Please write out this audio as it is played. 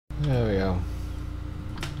There we go.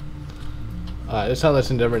 Let's tell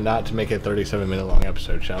this endeavor not to make it a 37-minute long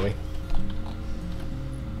episode, shall we?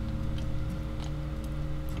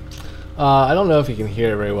 I don't know if you can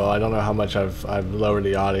hear it very well. I don't know how much I've lowered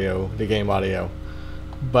the audio, the game audio.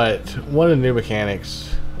 But one of the new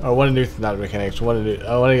mechanics, or one of the new, not mechanics, one of the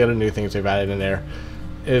other new things they've added in there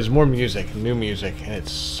is more music, new music, and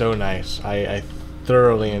it's so nice. I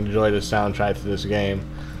thoroughly enjoy the soundtrack to this game.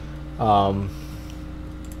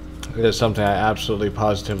 It is something I absolutely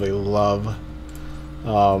positively love.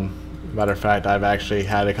 Matter of fact, I've actually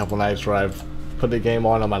had a couple nights where I've put the game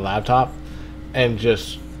on my laptop and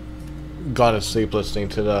just gone to sleep listening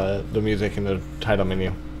to the music in the title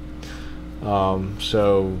menu.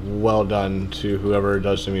 So well done to whoever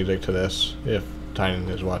does the music to this, if Tynan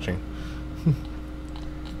is watching.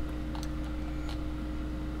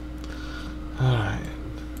 Alright.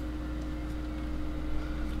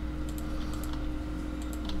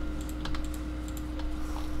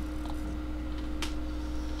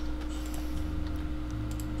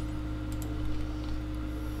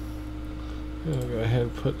 I'll go ahead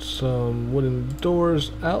and put some wooden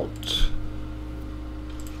doors out.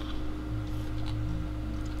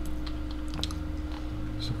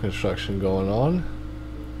 Some construction going on.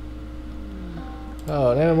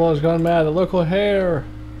 Oh, an animal has gone mad. A local hare.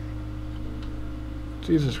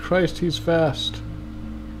 Jesus Christ, he's fast.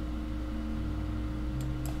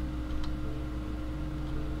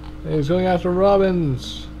 And he's going after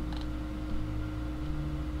robins.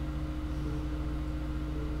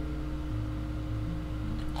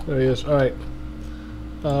 There he is. Alright.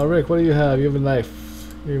 Rick, what do you have? You have a knife.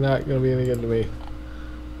 You're not going to be any good to me.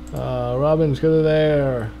 Robins, go to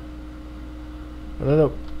there. Oh,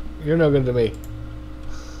 no. You're no good to me.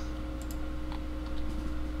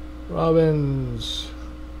 Robins.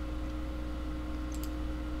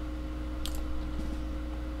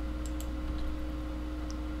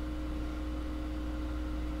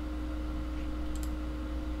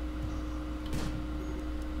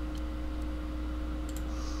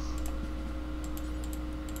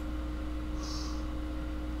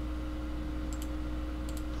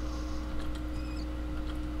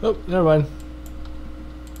 Oh, never mind.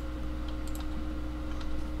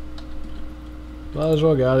 Might as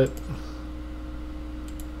well got it.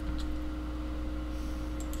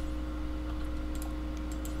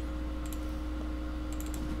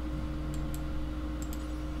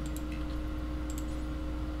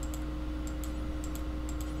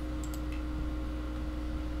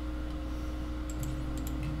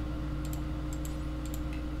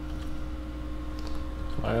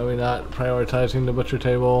 Why are we not prioritizing the butcher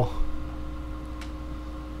table?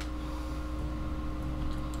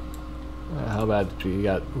 How bad did you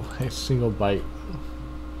got a single bite?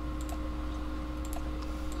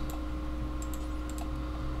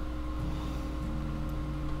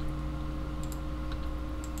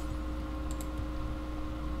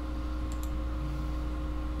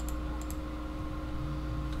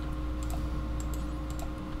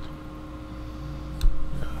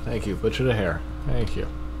 Thank you, butcher the hare. Thank you.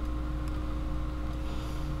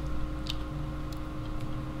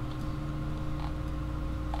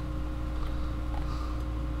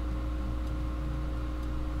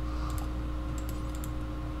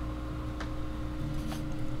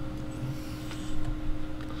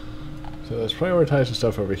 So let's prioritize the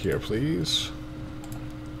stuff over here, please.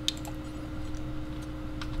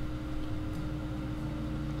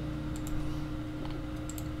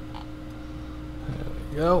 There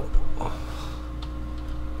we go.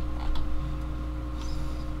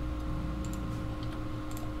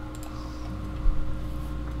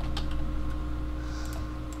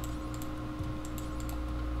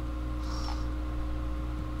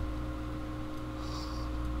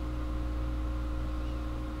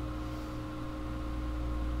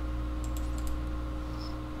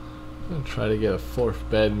 And try to get a fourth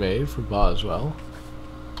bed made for Boswell.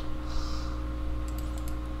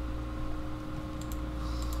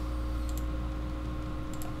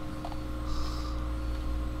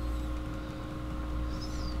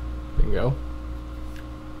 Bingo.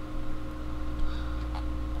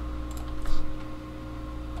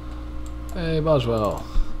 Hey, Boswell.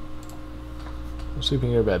 I'm sleeping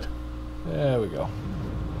in your bed. There we go.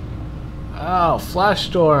 Oh,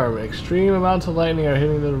 Flashstorm. Extreme amounts of lightning are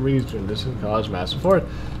hitting the region. This can cause massive force.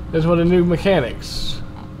 This is one of the new mechanics.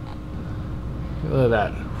 Look at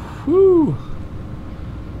that. Whew.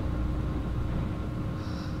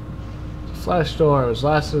 Flashstorm has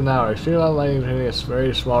lasted an hour. Extreme amount of lightning is hitting a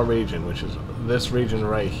very small region, which is this region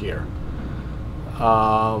right here.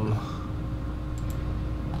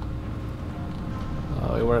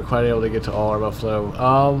 We weren't quite able to get to all our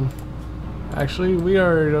buffalo. Actually,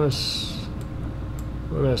 we're gonna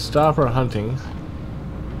stop our hunting.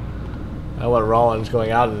 I want Rollins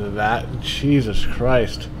going out into that. Jesus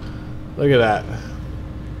Christ. Look at that.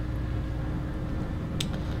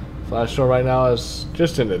 Flashstorm right now is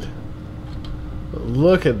just ended. But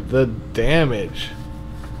look at the damage.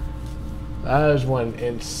 That is one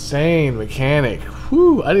insane mechanic.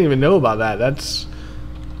 Whew, I didn't even know about that. That's...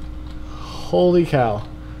 Holy cow.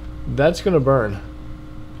 That's gonna burn.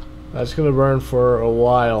 That's gonna burn for a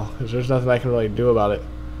while, because there's nothing I can really do about it.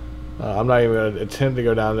 I'm not even gonna attempt to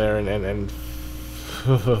go down there and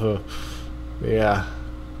yeah.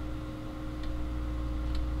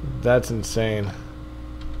 That's insane.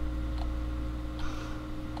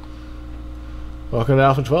 Welcome to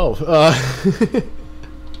Alpha 12.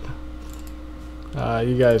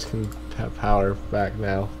 You guys can have power back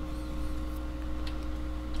now.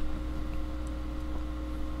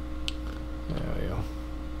 There we go.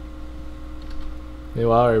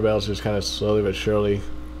 Meanwhile, everybody's just kind of slowly but surely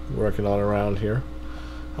working on around here.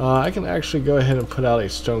 I can actually go ahead and put out a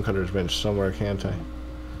stonecutter's bench somewhere, can't I?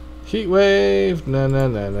 Heat wave, na na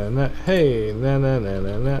na na na. Hey, na na na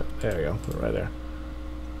na na. There we go, put it right there.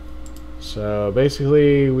 So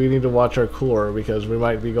basically, we need to watch our cooler because we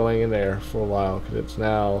might be going in there for a while because it's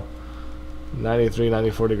now 93,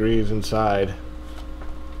 94 degrees inside,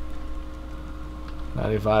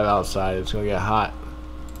 95 outside. It's gonna get hot.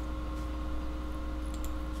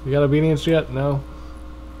 You got obedience yet? No.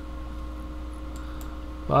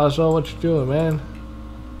 Boswell, what you doing, man?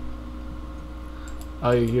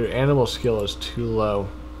 Oh, your animal skill is too low.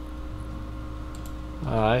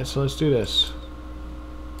 Alright, so let's do this.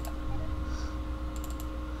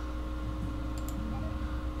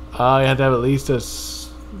 Oh, you have to have at least a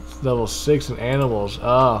level 6 in animals.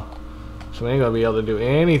 Oh. So we ain't gonna be able to do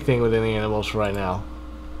anything with any animals right now.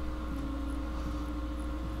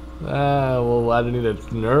 Well, I need a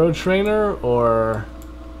neuro trainer or...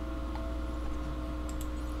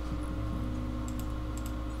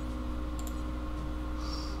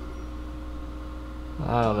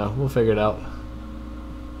 I don't know. We'll figure it out.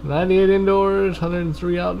 98 indoors,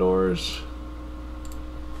 103 outdoors.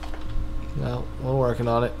 No, we're working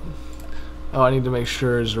on it. Oh, I need to make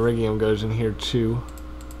sure Zerigium goes in here too.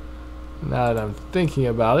 Now that I'm thinking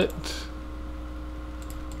about it,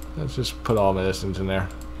 let's just put all medicines in there.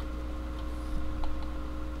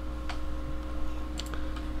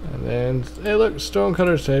 And then, hey look,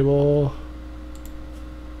 stonecutter's table.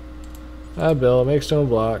 Bill, make stone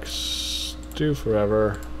blocks. Do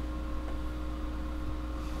forever.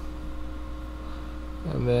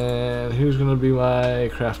 And then, who's gonna be my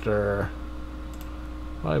crafter?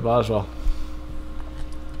 Probably Boswell.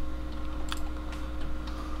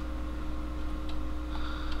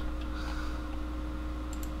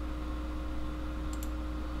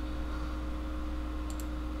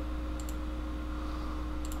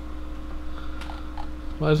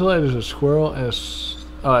 Why is it like there's a squirrel and a...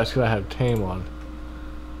 Oh, that's because I have tame on.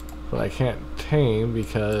 But I can't tame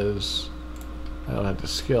because I don't have the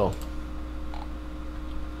skill.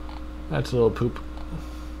 That's a little poop.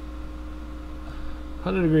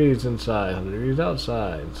 100 degrees inside, 100 degrees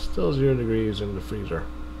outside. Still 0 degrees in the freezer.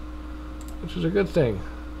 Which is a good thing.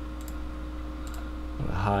 I'm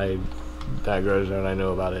gonna hide that grow zone I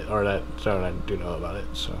know about it. Or that zone I do know about it,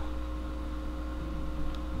 so.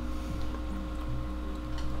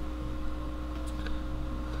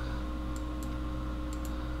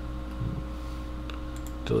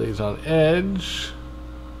 Delete's on edge.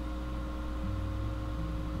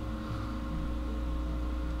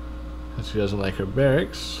 She doesn't like her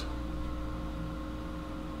barracks.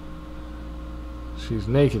 She's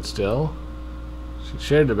naked still. She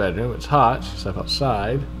shared the bedroom. It's hot. She slept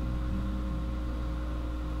outside.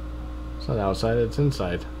 It's not outside, it's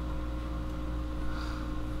inside.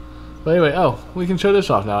 But anyway, oh, we can show this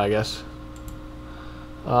off now, I guess.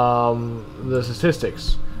 The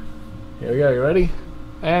statistics. Here we go, you ready?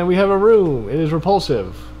 And we have a room. It is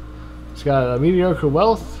repulsive. It's got a mediocre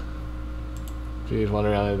wealth. She's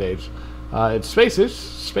wandering around in age. It's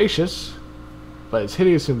spacious, but it's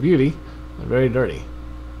hideous in beauty and very dirty.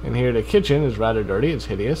 And here the kitchen is rather dirty, it's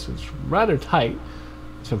hideous, it's rather tight,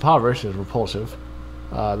 it's impoverished, it's repulsive.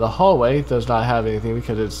 The hallway does not have anything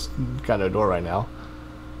because it's got no door right now.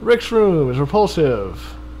 Rick's room is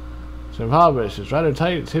repulsive, it's impoverished, it's rather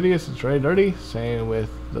tight, it's hideous, it's very dirty. Same with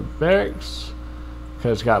the barracks,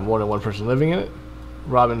 because it's got more than one person living in it.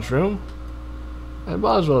 Robin's room, and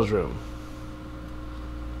Boswell's room.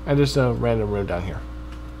 And just a random room down here.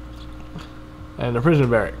 And the prison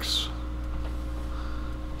barracks.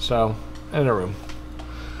 So, and a room.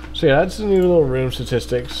 So yeah, that's the new little room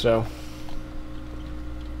statistics. So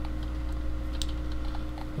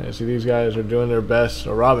yeah, see, these guys are doing their best,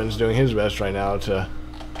 or Robin's doing his best right now to.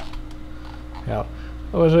 Yeah,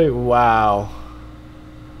 I was like, wow.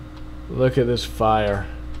 Look at this fire.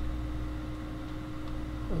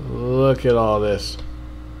 Look at all this.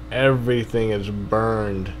 Everything is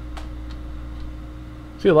burned.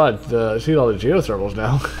 See a lot. See all the geothermals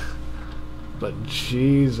now. But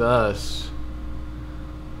Jesus,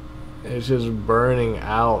 it's just burning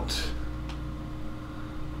out.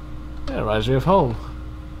 That reminds me of home.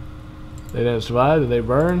 They didn't survive. Did they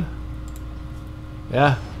burn?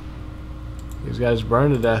 Yeah. These guys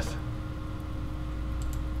burned to death.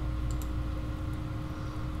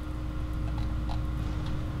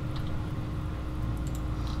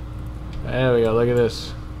 There we go, look at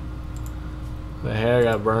this. The hair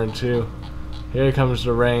got burned too. Here comes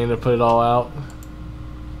the rain to put it all out.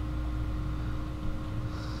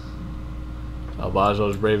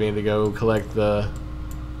 Boswell's braving to go collect the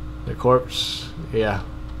corpse. Yeah.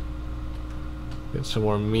 Get some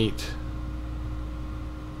more meat.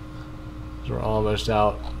 We're almost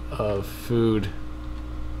out of food.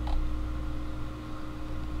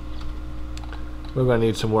 We're going to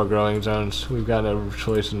need some more growing zones. We've got no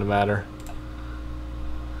choice in the matter.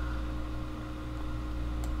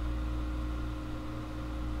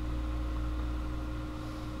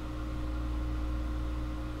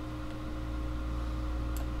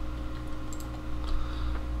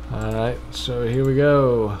 Alright, so here we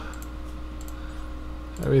go.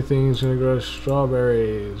 Everything's going to grow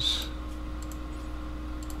strawberries.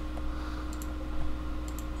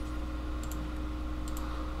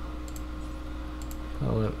 I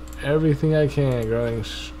want everything I can growing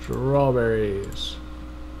strawberries.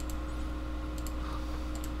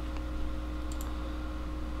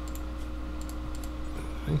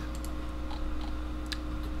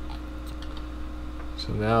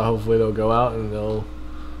 So now hopefully they'll go out and they'll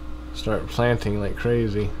start planting like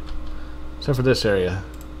crazy. Except for this area.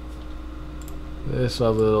 This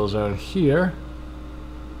lovely little zone here.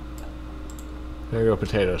 There go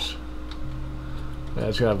potatoes.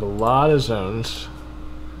 That's gonna have a lot of zones.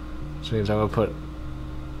 Which means I'm gonna put,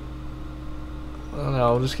 I don't know,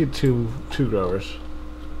 I'll just keep two growers.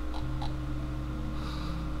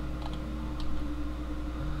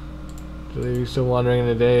 Julie, you still wandering in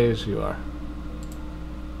the days? You are.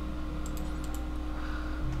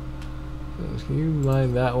 Can you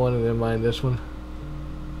mine that one and then mine this one?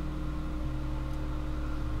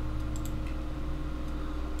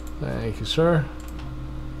 Thank you, sir.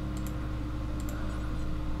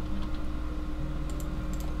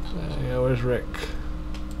 Yeah, where's Rick?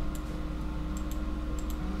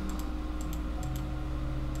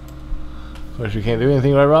 Of course, you can't do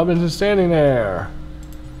anything while Robin's is standing there.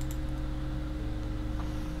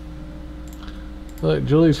 Look,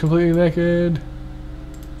 Julie's completely naked.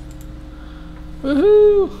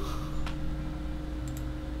 Woohoo!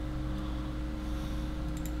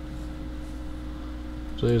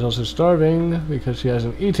 Julie's also starving because she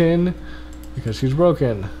hasn't eaten because she's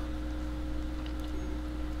broken.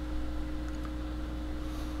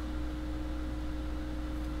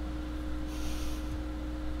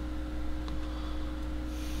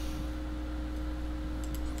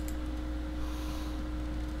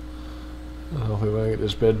 Hopefully we're gonna get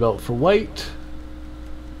this bed built for White.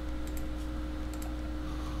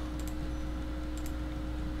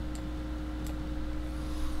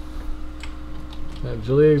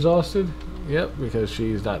 Julie exhausted? Yep, because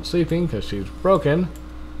she's not sleeping because she's broken.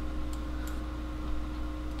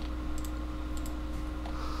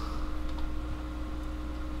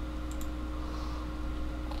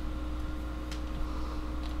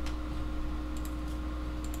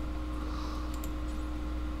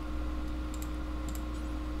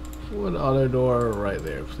 One auto door right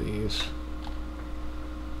there, please.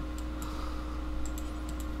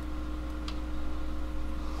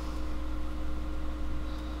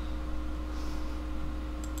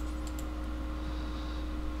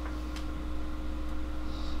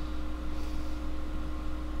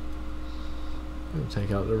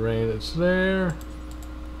 Take out the rain that's there.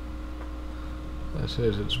 That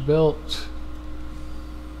says it's built.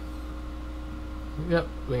 Yep,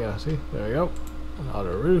 yeah, see, there we go.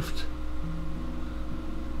 Auto roofed.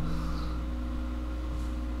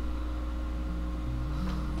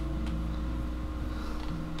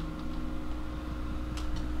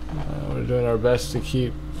 We're doing our best to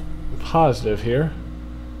keep positive here.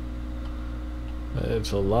 But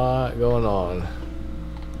it's a lot going on.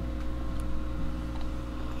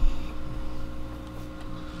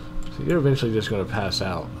 So you're eventually just going to pass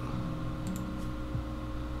out.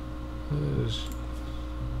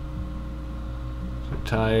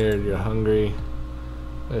 tired, you're hungry.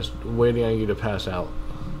 Just waiting on you to pass out.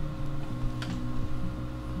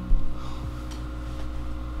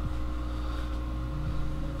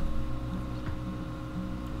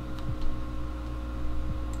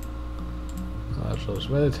 Lazlo's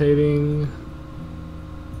meditating.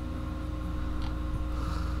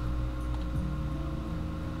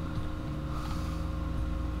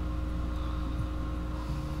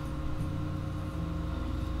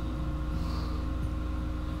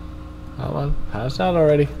 Come on, pass out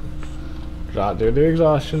already. Drop due to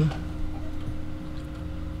exhaustion.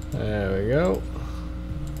 There we go.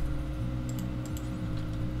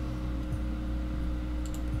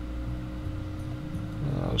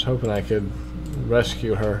 I was hoping I could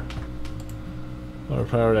rescue her or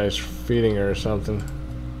prioritize feeding her or something.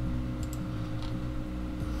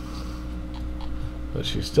 But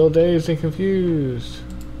she's still dazed and confused.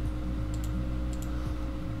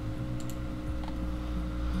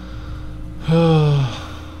 I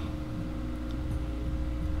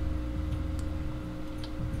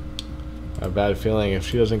have a bad feeling if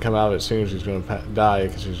she doesn't come out of it soon, she's going to die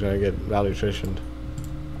because she's going to get malnutritioned.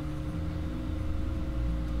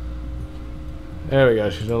 There we go,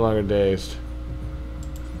 she's no longer dazed.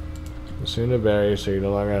 Consume the berry so you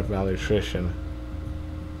no longer have malnutrition.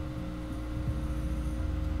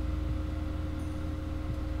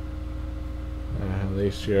 At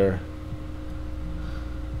least you're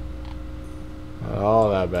not all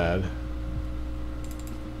that bad.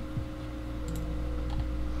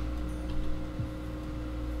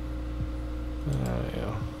 There we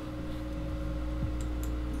go.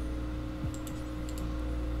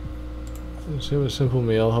 Let's have a simple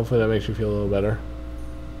meal. Hopefully that makes you feel a little better.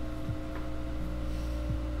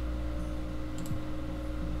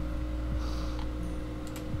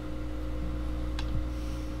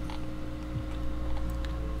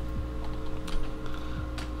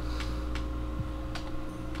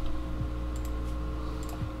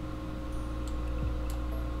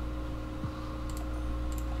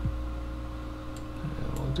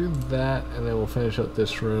 Do that, and then we'll finish up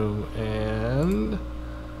this room, and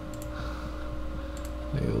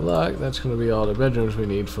any luck, that's going to be all the bedrooms we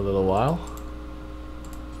need for a little while.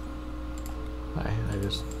 Hi, I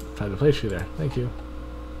just tried to place you there. Thank you.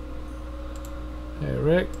 Hey,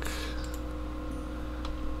 Rick.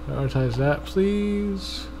 Prioritize that,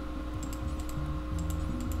 please.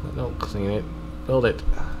 Don't clean it. Build it.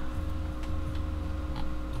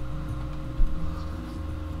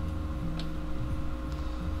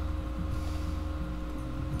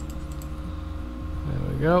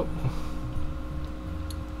 Go.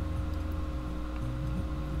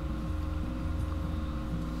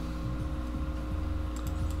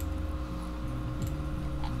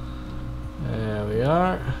 There we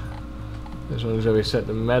are. This one's going to be set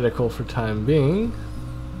to medical for time being,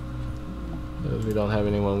 because we don't have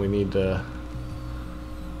anyone we need to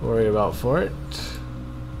worry about for it. So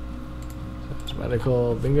it's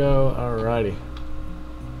medical, bingo, alrighty.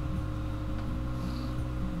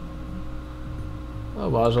 Oh,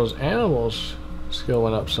 Boswell's animals skill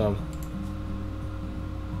went up some.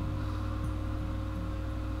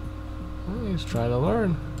 Oh, he's trying to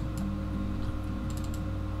learn.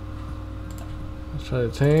 Let's try to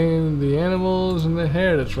tame the animals and the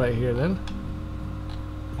hare that's right here then.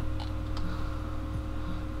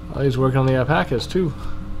 Oh, he's working on the alpacas too.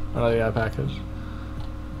 Or not the alpacas.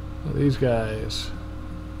 Oh, these guys.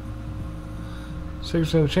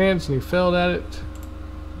 6% chance and he failed at it.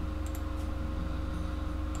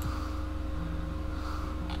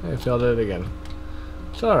 I failed at it again.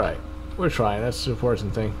 It's alright. We're trying. That's the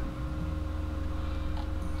important thing.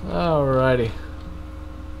 Alrighty.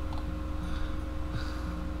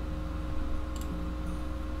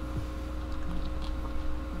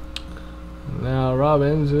 Now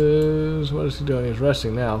Robbins is... what is he doing? He's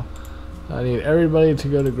resting now. I need everybody to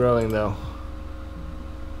go to growing though.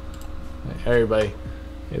 Everybody.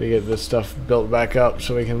 Need to get this stuff built back up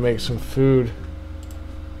so we can make some food.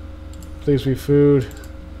 Please be food.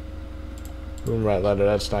 Boom, right ladder,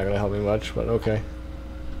 that's not going to help me much, but okay.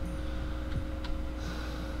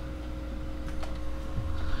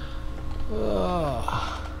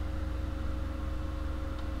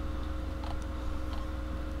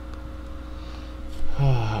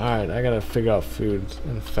 Alright, I gotta figure out food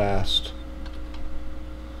and fast.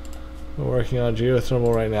 We're working on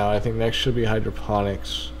geothermal right now. I think next should be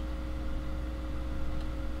hydroponics.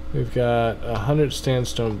 We've got 100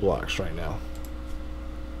 sandstone blocks right now.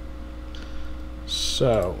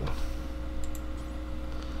 So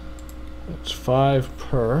that's 5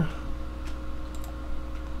 per.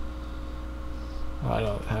 Oh, I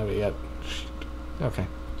don't have it yet. Okay.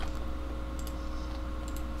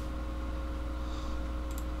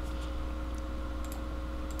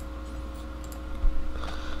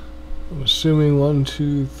 I'm assuming 1,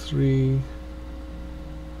 2, 3.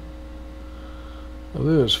 I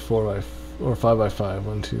believe it was 4 by or 5 by 5.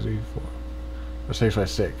 1, 2, 3, 4, or 6 by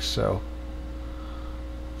 6. So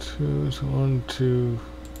 2, so 1, 2,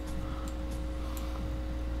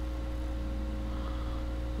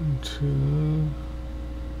 2,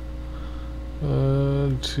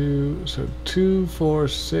 2. So 2, 4,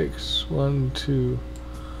 6, 1, 2.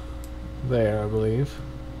 There, I believe.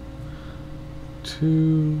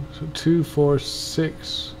 2, so 2, 4,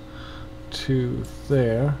 6, 2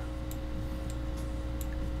 there.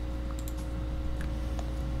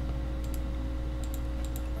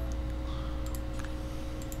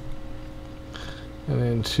 And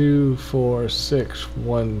then 2, 4, 6,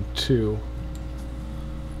 1, 2.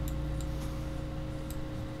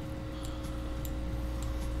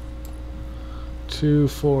 Two,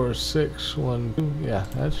 4, 6, 1, 2. Yeah,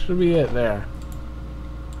 that should be it there.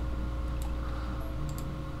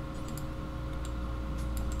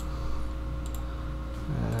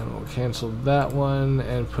 And we'll cancel that one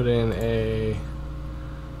and put in a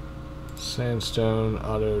sandstone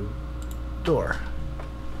auto door.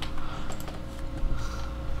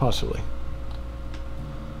 Possibly.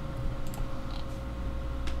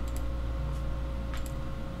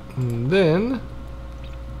 And then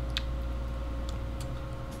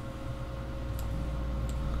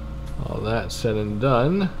all that said and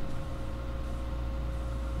done,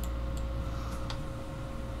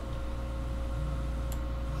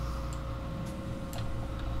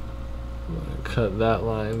 I'm going to cut that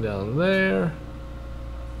line down there.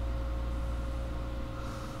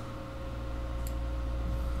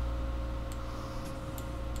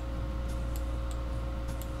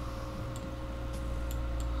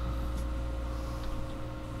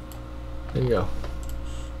 There you go.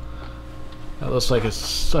 That looks like a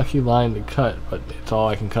sucky line to cut, but it's all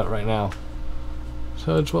I can cut right now.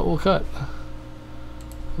 So it's what we'll cut.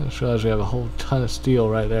 I just realized we have a whole ton of steel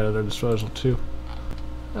right there at our disposal too.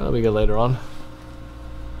 That'll be good later on.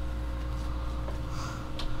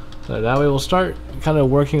 So now we will start kind of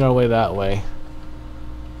working our way that way.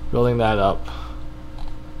 Building that up.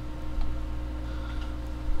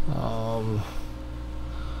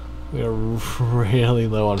 We are really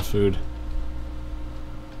low on food.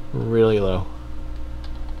 Really low.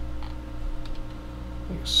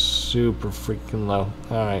 Like super freaking low.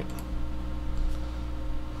 Alright.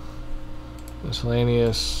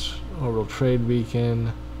 Miscellaneous orbital trade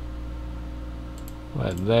beacon.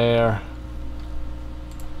 Right there.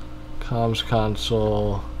 Comms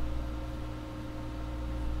console.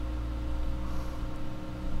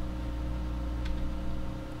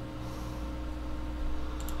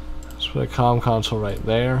 Let's put a comm console right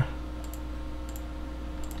there.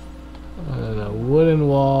 And a wooden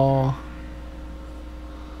wall,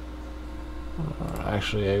 or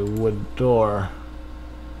actually a wood door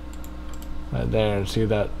right there, and see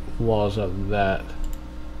that walls up that.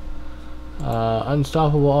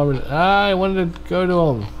 Unstoppable armor. I wanted to go to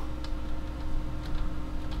them.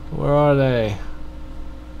 Where are they?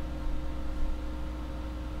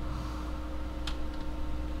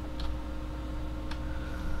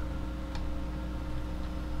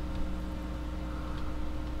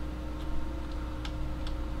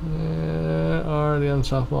 Where are the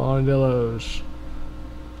unstoppable armadillos?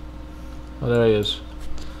 Oh, there he is.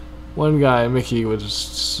 One guy, Mickey, with a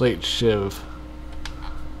slate shiv.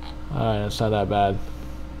 Alright, that's not that bad.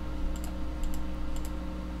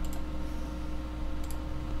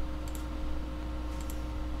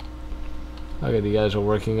 Okay, you guys are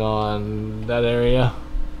working on that area.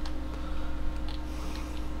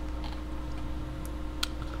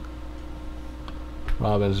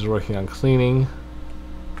 Robbins is working on cleaning.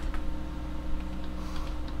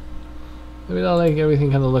 Maybe that'll make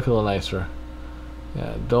everything kind of look a little nicer.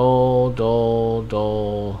 Yeah, dole, dole,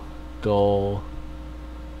 dole, dole,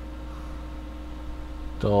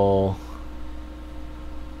 dole,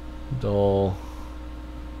 dole.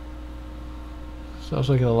 Stuff's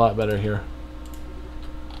looking a lot better here.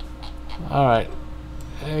 Alright.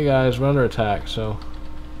 Hey guys, we're under attack, so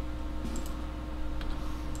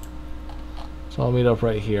let's all meet up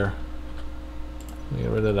right here. Get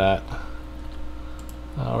rid of that.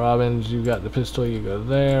 Robbins, you've got the pistol, you go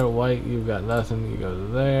there. White, you've got nothing, you go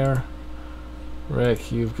there.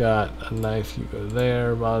 Rick, you've got a knife, you go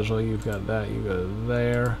there. Boswell, you've got that, you go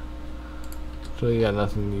there. So you got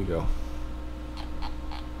nothing, you go.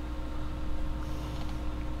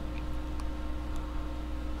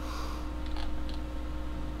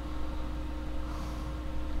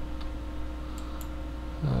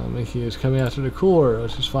 Mickey is coming after the core,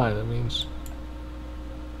 which is fine. That means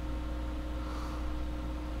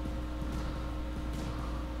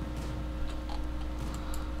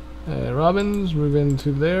Robins, move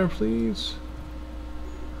into there, please.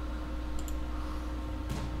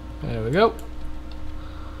 There we go.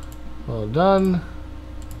 Well done.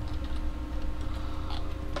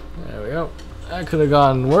 There we go. That could have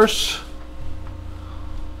gone worse.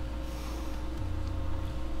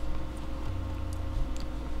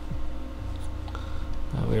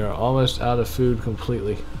 We are almost out of food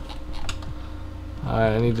completely.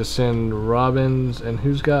 Alright, I need to send Robins. And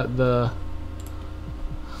who's got the...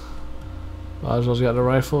 Boswell's got the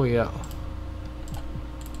rifle? Yeah.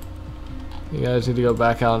 You guys need to go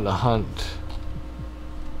back out on the hunt.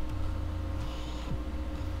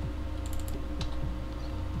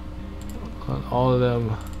 Hunt all of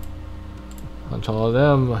them. Hunt all of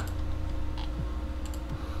them.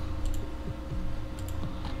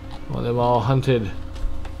 Want them all hunted.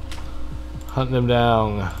 Hunt them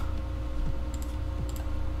down.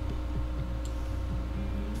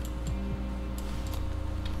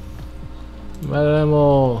 Mad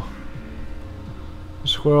animal.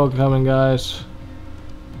 Squirrel coming, guys.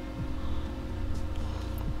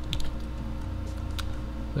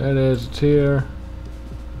 There it is, it's here.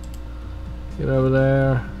 Get over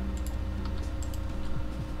there.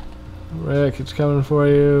 Rick, it's coming for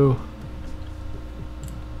you.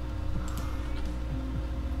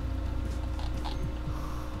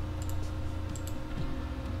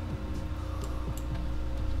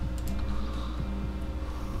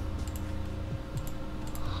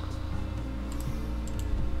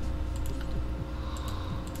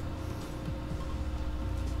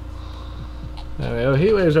 There we go,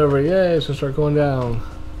 heat wave's over, yay, it's gonna start going down.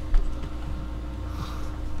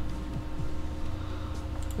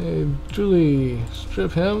 Hey, Julie,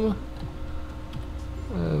 strip him.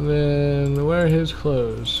 And then wear his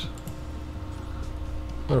clothes.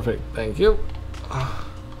 Perfect, thank you.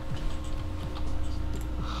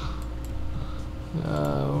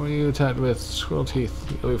 What are you attacked with? Squirrel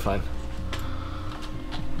teeth, you'll be fine.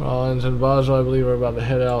 Rollins and Boswell, I believe, are about to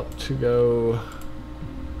head out to go...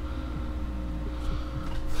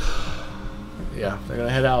 Yeah, they're gonna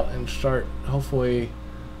head out and start hopefully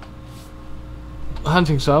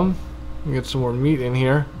hunting some and get some more meat in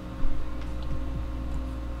here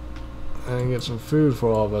and get some food for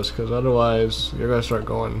all of us, because otherwise you're gonna start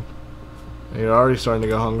going, you're already starting to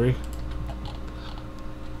go hungry,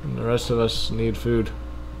 and the rest of us need food.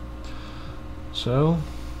 So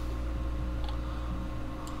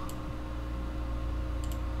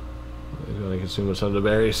he's gonna consume some of the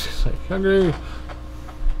berries. He's like, hungry.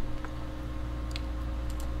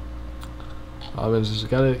 Robbins has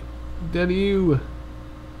got it. Dead you.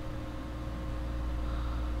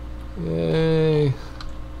 Yay.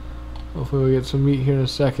 Hopefully we'll get some meat here in a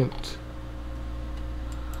second.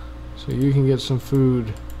 So you can get some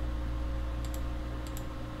food.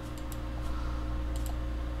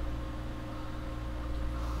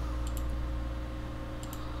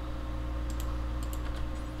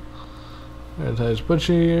 Prioritize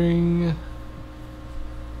butchering.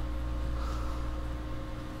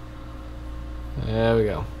 There we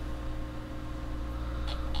go.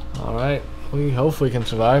 Alright, we hopefully can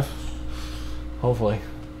survive. Hopefully.